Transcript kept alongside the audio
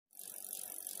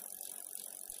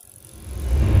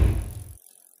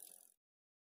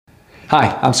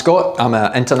Hi, I'm Scott. I'm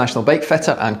an international bike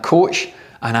fitter and coach,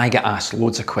 and I get asked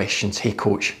loads of questions. Hey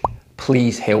coach,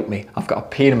 please help me. I've got a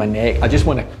pain in my neck. I just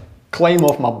want to climb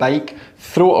off my bike,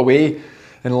 throw it away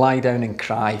and lie down and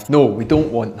cry. No, we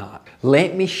don't want that.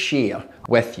 Let me share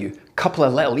with you a couple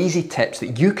of little easy tips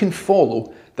that you can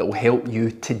follow that will help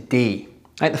you today.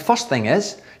 Right, the first thing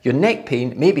is, your neck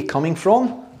pain may be coming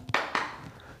from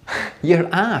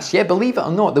your ass. Yeah, believe it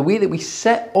or not, the way that we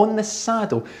sit on the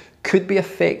saddle could be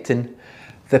affecting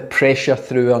the pressure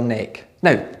through our neck.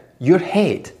 Now, your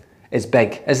head is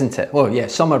big, isn't it? Well, yeah,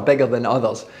 some are bigger than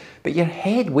others, but your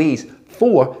head weighs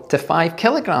 4 to 5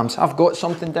 kilograms. I've got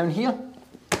something down here.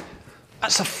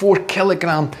 That's a 4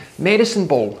 kilogram medicine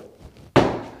ball.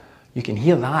 You can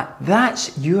hear that.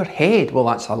 That's your head. Well,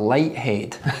 that's a light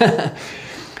head.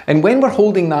 And when we're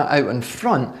holding that out in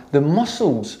front, the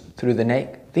muscles through the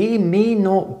neck, they may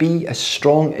not be as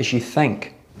strong as you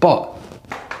think. But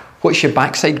what's your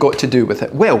backside got to do with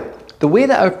it? Well, the way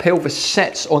that our pelvis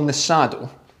sits on the saddle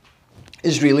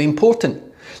is really important.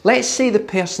 Let's say the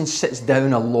person sits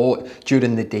down a lot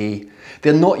during the day.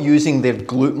 They're not using their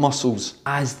glute muscles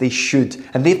as they should,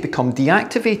 and they've become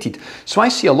deactivated. So I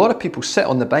see a lot of people sit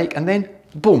on the bike and then,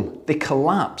 boom, they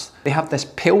collapse. They have this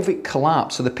pelvic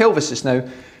collapse. So the pelvis is now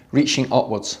reaching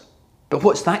upwards. But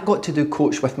what's that got to do,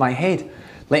 coach, with my head?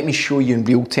 Let me show you in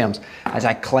real terms as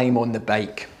I climb on the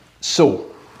bike. So,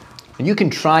 and you can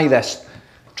try this,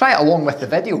 try it along with the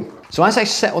video. So as I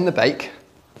sit on the bike,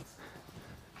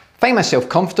 find myself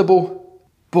comfortable,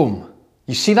 boom.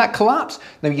 You see that collapse?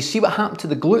 Now you see what happened to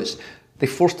the glutes? They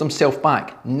forced themselves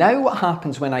back. Now what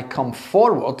happens when I come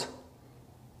forward?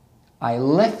 I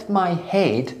lift my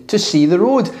head to see the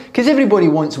road, because everybody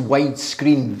wants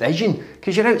widescreen vision,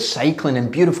 because you're out cycling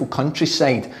in beautiful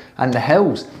countryside and the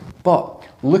hills. But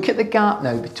look at the gap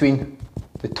now between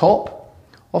the top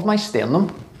of my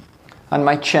sternum and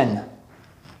my chin.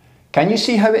 Can you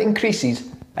see how it increases?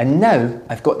 And now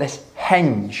I've got this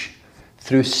hinge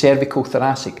through cervical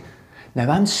thoracic. Now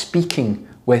I'm speaking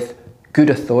with good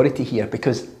authority here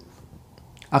because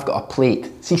I've got a plate,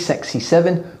 C6,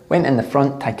 C7, went in the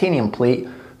front, titanium plate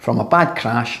from a bad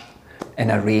crash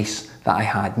in a race that I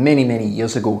had many, many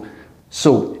years ago.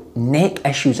 So neck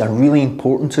issues are really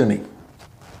important to me.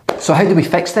 So how do we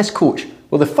fix this, coach?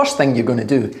 Well, the first thing you're going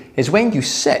to do is when you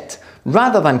sit,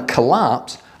 rather than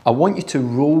collapse, I want you to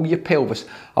roll your pelvis.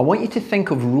 I want you to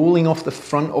think of rolling off the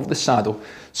front of the saddle.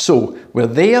 So we're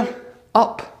there,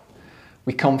 up.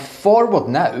 We come forward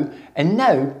now, and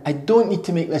now I don't need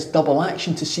to make this double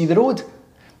action to see the road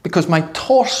because my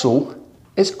torso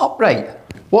is upright.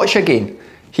 Watch again.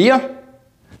 Here,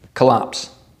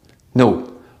 collapse.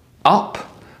 No. Up,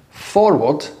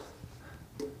 forward,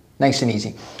 nice and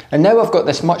easy. And now I've got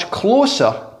this much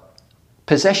closer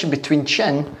position between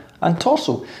chin and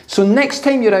torso. So next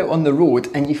time you're out on the road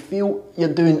and you feel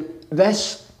you're doing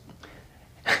this,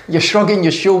 you're shrugging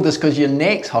your shoulders because your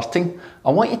neck's hurting, I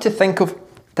want you to think of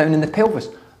down in the pelvis.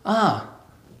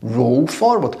 Roll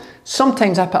forward.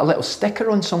 Sometimes I put a little sticker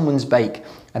on someone's bike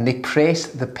and they press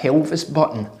the pelvis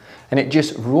button and it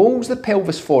just rolls the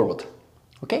pelvis forward.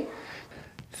 Okay?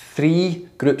 3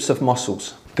 groups of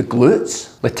muscles. The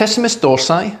glutes, latissimus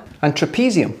dorsi and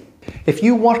trapezium. If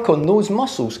you work on those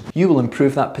muscles, you will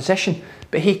improve that position.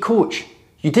 But hey coach,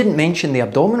 you didn't mention the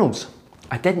abdominals.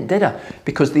 I didn't, did I?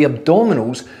 Because the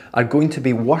abdominals are going to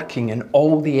be working in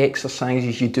all the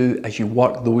exercises you do as you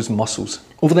work those muscles.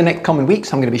 Over the next coming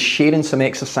weeks, I'm going to be sharing some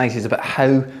exercises about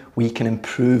how we can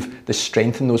improve the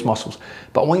strength in those muscles.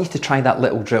 But I want you to try that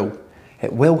little drill.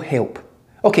 It will help.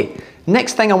 Okay,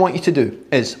 next thing I want you to do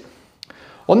is,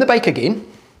 on the bike again,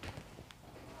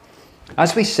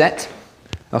 as we sit,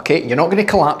 okay, you're not going to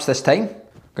collapse this time.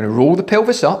 I'm going to roll the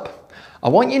pelvis up. I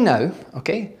want you now,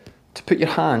 okay, to put your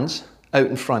hands out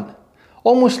in front.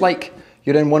 Almost like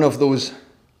you're in one of those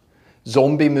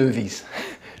zombie movies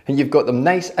and you've got them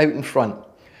nice out in front.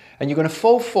 And you're going to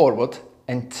fall forward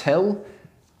until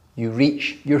you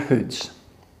reach your hoods.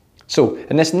 So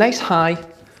in this nice high,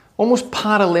 almost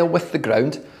parallel with the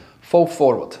ground, fall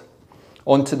forward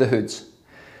onto the hoods.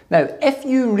 Now, if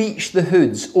you reach the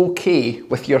hoods okay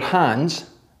with your hands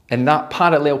in that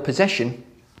parallel position,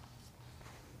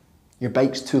 your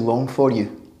bike's too long for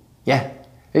you. Yeah,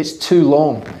 it's too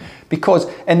long.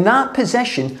 Because in that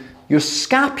position, your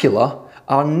scapula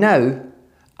are now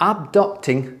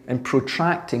abducting and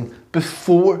protracting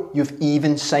before you've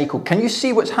even cycled. Can you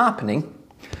see what's happening?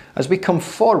 As we come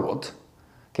forward,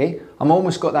 okay, I'm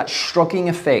almost got that shrugging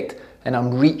effect and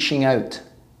I'm reaching out.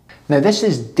 Now this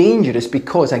is dangerous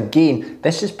because again,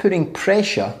 this is putting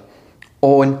pressure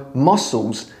on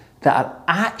muscles that are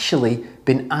actually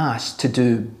been asked to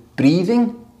do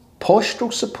breathing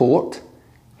postural support,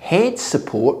 head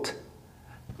support,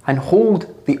 and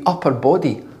hold the upper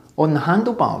body on the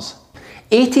handlebars.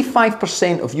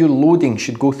 85% of your loading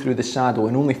should go through the saddle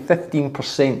and only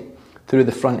 15% through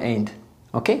the front end.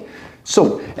 Okay?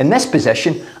 So, in this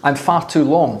position, I'm far too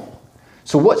long.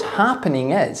 So what's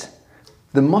happening is,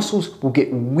 the muscles will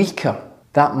get weaker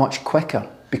that much quicker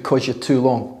because you're too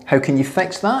long. How can you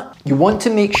fix that? You want to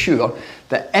make sure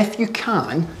that if you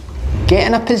can, get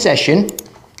in a position,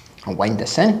 I'll wind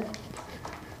this in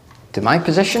to my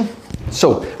position.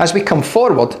 So as we come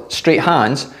forward, straight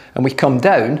hands, and we come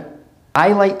down,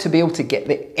 I like to be able to get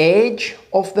the edge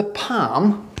of the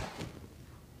palm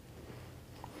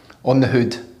on the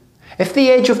hood. If the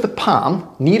edge of the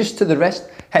palm, nearest to the wrist,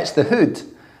 hits the hood,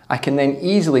 I can then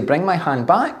easily bring my hand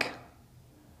back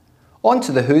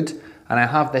onto the hood and I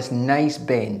have this nice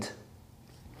bend.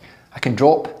 I can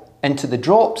drop into the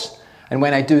drops, and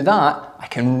when I do that, I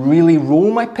can really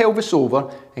roll my pelvis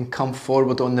over and come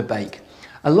forward on the bike.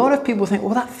 A lot of people think,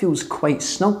 well, that feels quite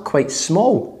snug, quite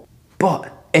small.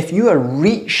 But if you are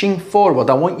reaching forward,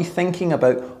 I want you thinking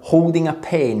about holding a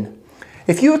pen.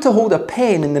 If you were to hold a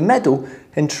pen in the middle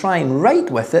and try and write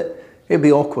with it, it'd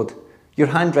be awkward. Your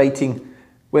handwriting,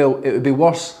 well, it would be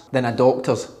worse than a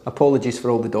doctor's. Apologies for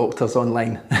all the doctors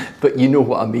online, but you know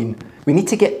what I mean. We need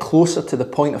to get closer to the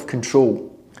point of control,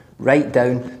 right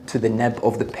down to the nib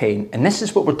of the pen. And this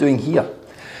is what we're doing here.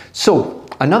 So,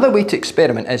 another way to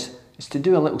experiment is to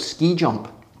do a little ski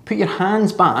jump. Put your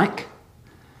hands back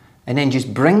and then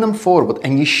just bring them forward,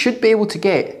 and you should be able to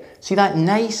get, see that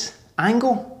nice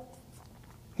angle?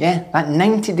 Yeah, that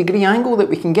 90-degree angle that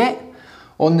we can get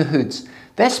on the hoods.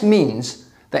 This means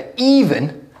that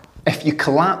even if you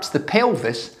collapse the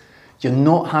pelvis, you're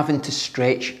not having to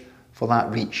stretch for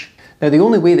that reach. Now, the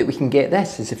only way that we can get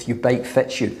this is if your bike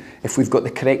fits you, if we've got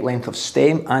the correct length of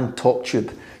stem and top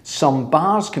tube. Some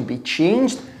bars can be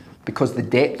changed because the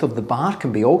depth of the bar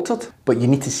can be altered, but you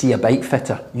need to see a bike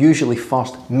fitter. Usually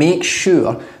first, make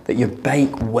sure that your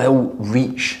bike will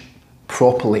reach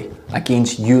properly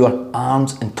against your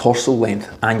arms and torso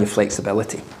length and your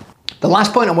flexibility. The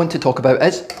last point I want to talk about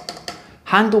is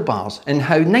handlebars, and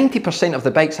how 90% of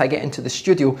the bikes I get into the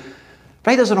studio,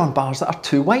 riders are on bars that are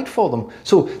too wide for them.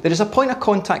 So there is a point of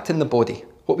contact in the body,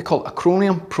 what we call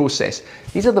acromion process.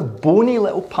 These are the bony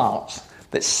little parts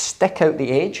that stick out the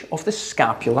edge of the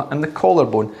scapula and the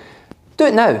collarbone. Do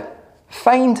it now.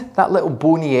 Find that little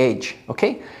bony edge,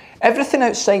 okay? Everything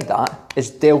outside that is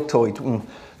deltoid.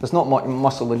 There's not much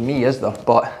muscle in me, is there?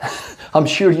 But I'm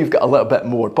sure you've got a little bit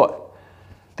more. But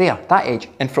there, that edge.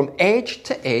 And from edge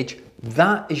to edge,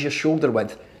 that is your shoulder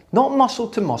width. Not muscle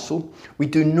to muscle. We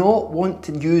do not want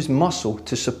to use muscle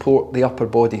to support the upper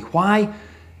body. Why?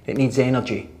 It needs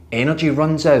energy. Energy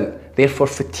runs out. Therefore,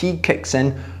 fatigue kicks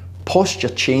in, posture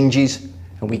changes,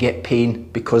 and we get pain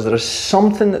because there is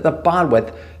something that the bar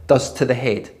width does to the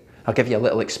head. I'll give you a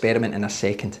little experiment in a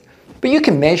second. But you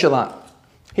can measure that.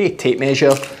 Hey, tape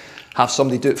measure, have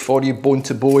somebody do it for you, bone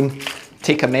to bone,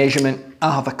 take a measurement.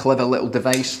 I have a clever little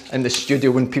device in the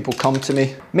studio when people come to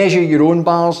me. Measure your own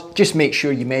bars, just make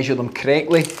sure you measure them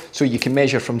correctly so you can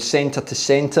measure from centre to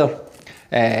centre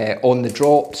on the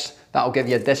drops. That'll give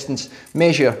you a distance.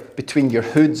 Measure between your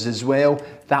hoods as well.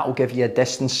 That'll give you a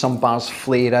distance. Some bars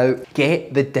flare out.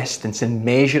 Get the distance and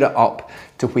measure it up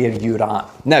to where you're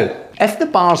at. Now, if the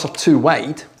bars are too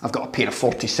wide, I've got a pair of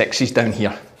 46s down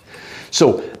here.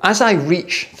 So as I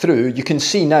reach through, you can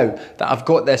see now that I've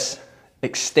got this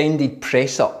extended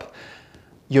press up.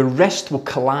 Your wrist will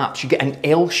collapse. You get an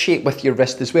L shape with your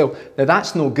wrist as well. Now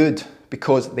that's no good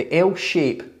because the L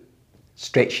shape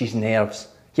stretches nerves.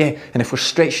 Yeah, and if we're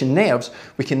stretching nerves,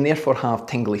 we can therefore have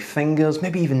tingly fingers,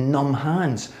 maybe even numb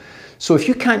hands. So if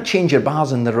you can't change your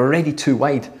bars and they're already too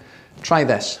wide, try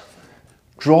this.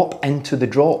 Drop into the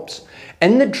drops.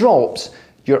 In the drops,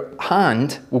 your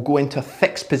hand will go into a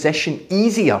fixed position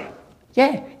easier.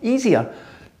 Yeah, easier.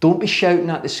 Don't be shouting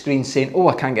at the screen saying, oh,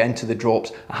 I can't get into the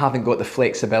drops, I haven't got the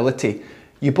flexibility.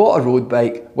 You bought a road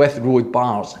bike with road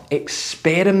bars.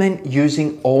 Experiment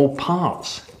using all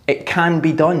parts. It can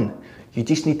be done. You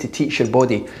just need to teach your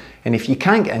body. And if you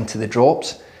can't get into the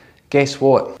drops, guess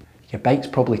what? Your bike's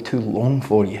probably too long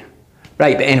for you.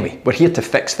 Right, but anyway, we're here to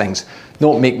fix things,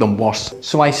 not make them worse.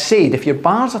 So I said, if your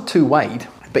bars are too wide,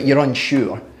 but you're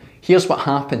unsure, here's what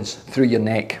happens through your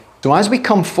neck. So as we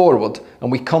come forward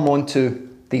and we come onto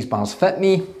these bars fit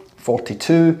me,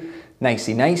 42,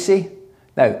 nicey nicey.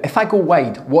 Now, if I go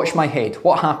wide, watch my head,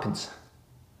 what happens?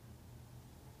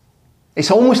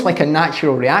 It's almost like a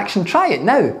natural reaction. Try it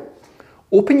now.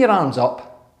 Open your arms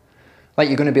up, like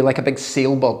you're going to be like a big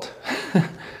sailbird.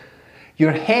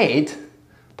 Your head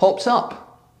pops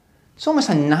up. It's almost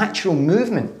a natural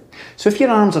movement. So if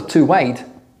your arms are too wide,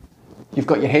 you've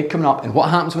got your head coming up, and what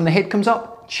happens when the head comes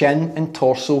up? Chin and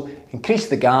torso increase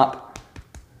the gap.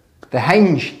 The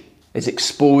hinge is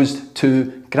exposed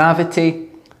to gravity.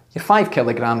 Your 5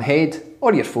 kilogram head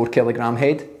or your 4 kilogram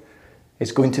head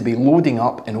is going to be loading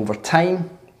up, and over time,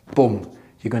 boom,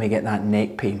 you're going to get that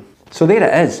neck pain. So there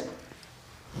it is.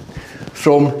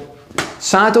 From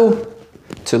saddle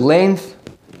to length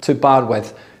to bar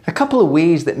width. A couple of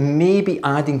ways that may be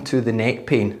adding to the neck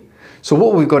pain. So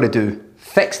what we've got to do,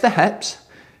 fix the hips,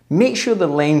 make sure the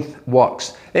length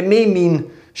works. It may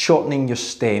mean shortening your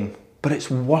stem, but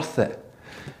it's worth it.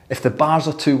 If the bars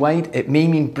are too wide, it may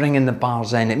mean bringing the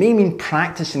bars in. It may mean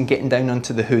practicing getting down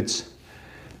onto the hoods.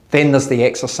 Then there's the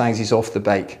exercises off the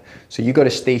bike. So you've got to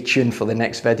stay tuned for the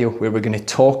next video where we're going to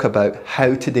talk about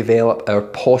how to develop our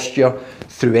posture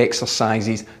through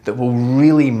exercises that will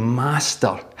really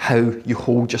master how you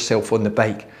hold yourself on the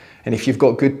bike. And if you've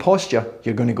got good posture,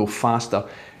 you're going to go faster.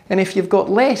 And if you've got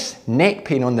less neck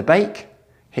pain on the bike,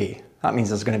 hey, that means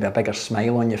there's going to be a bigger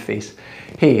smile on your face.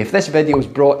 Hey, if this video's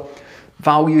brought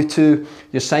value to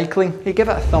your cycling, hey, give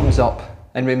it a thumbs up.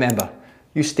 And remember,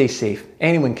 you stay safe.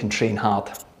 Anyone can train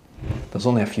hard. There's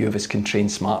only a few of us can train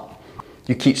smart.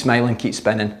 You keep smiling, keep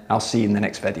spinning. I'll see you in the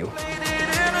next video.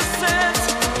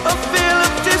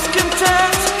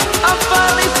 I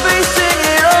finally face it.